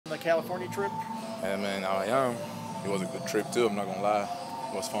California trip? And man, I am. It was a good trip too. I'm not gonna lie.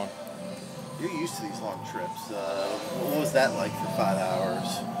 It was fun. You're used to these long trips. What was that like for 5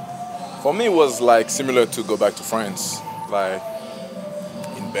 hours? For me, it was like similar to go back to France, like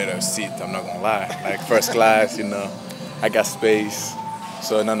in better seat. I'm not gonna lie. Like first class, you know. I got space.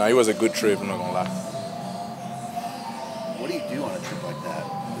 So no, it was a good trip. I'm not gonna lie. What do you do on a trip like that,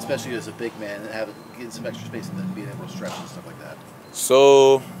 especially as a big man and getting some extra space and then being able to stretch and stuff like that?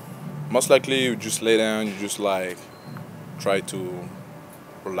 So most likely you just lay down. You just like try to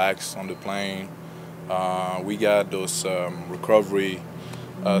relax on the plane. We got those recovery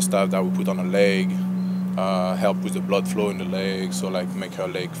stuff that we put on the leg, help with the blood flow in the leg, so like make her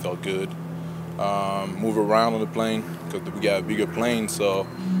leg feel good. Move around on the plane because we got a bigger plane, so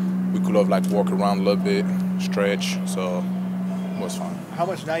we could have like walk around a little bit, stretch. So it was fun. How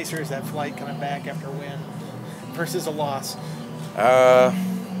much nicer is that flight coming back after a win versus a loss?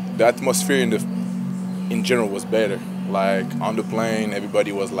 The atmosphere in general was better. Like on the plane,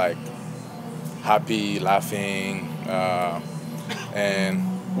 everybody was like happy, laughing,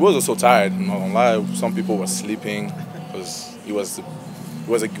 and we was also tired. I'm not gonna lie. Some people were sleeping because it was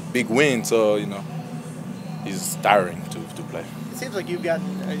a big win, so you know it's tiring to play. It seems like you've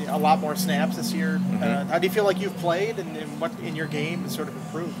gotten a lot more snaps this year. How do you feel like you've played, and what in your game has sort of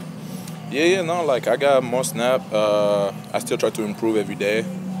improved? Yeah, no, like I got more snap. I still try to improve every day.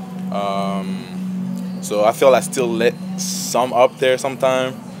 So I feel I still let some up there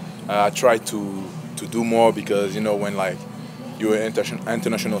sometime. I try to do more because, you know, when like you're an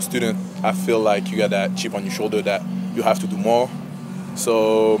international student, I feel like you got that chip on your shoulder that you have to do more.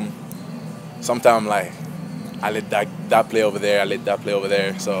 So sometimes like I let that play over there, I let that play over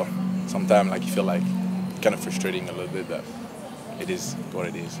there. So sometimes like you feel like kind of frustrating a little bit, but it is what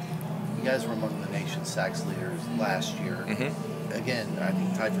it is. You guys were among the nation's sacks leaders last year. Again, I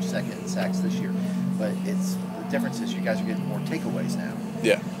think tied for second in sacks this year. But the difference is you guys are getting more takeaways now.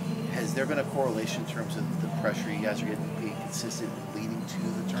 Yeah. Has there been a correlation in terms of the pressure you guys are getting being consistent leading to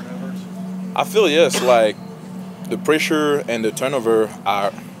the turnovers? I feel yes, like the pressure and the turnover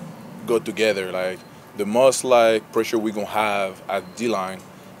go together. Like the most like pressure we're gonna have at D line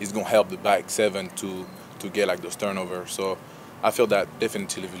is gonna help the back seven to get like those turnovers. So I feel that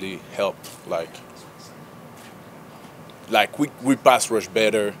definitely help. Like we pass rush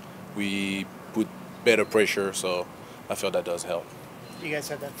better, we put better pressure. So I feel that does help. You guys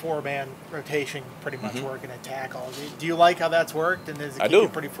have that four-man rotation pretty much working at tackle. Do you like how that's worked, and does it keep you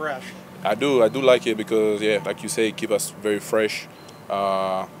pretty fresh? I do like it because, yeah, like you say, it keep us very fresh.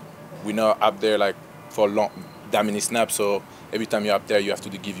 We're not up there like for that many snaps, so every time you're up there, you have to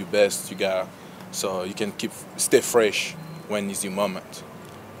give your best. So you can stay fresh when it's your moment.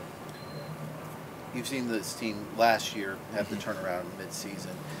 You've seen this team last year have the turnaround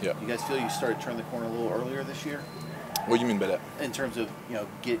mid-season. Yeah. You guys feel you started to turn the corner a little earlier this year? What do you mean by that? In terms of, you know,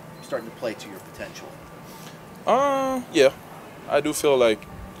 starting to play to your potential. Yeah, I do feel like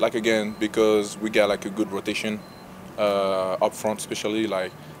again, because we got like a good rotation up front, especially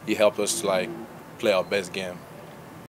like it helped us like play our best game.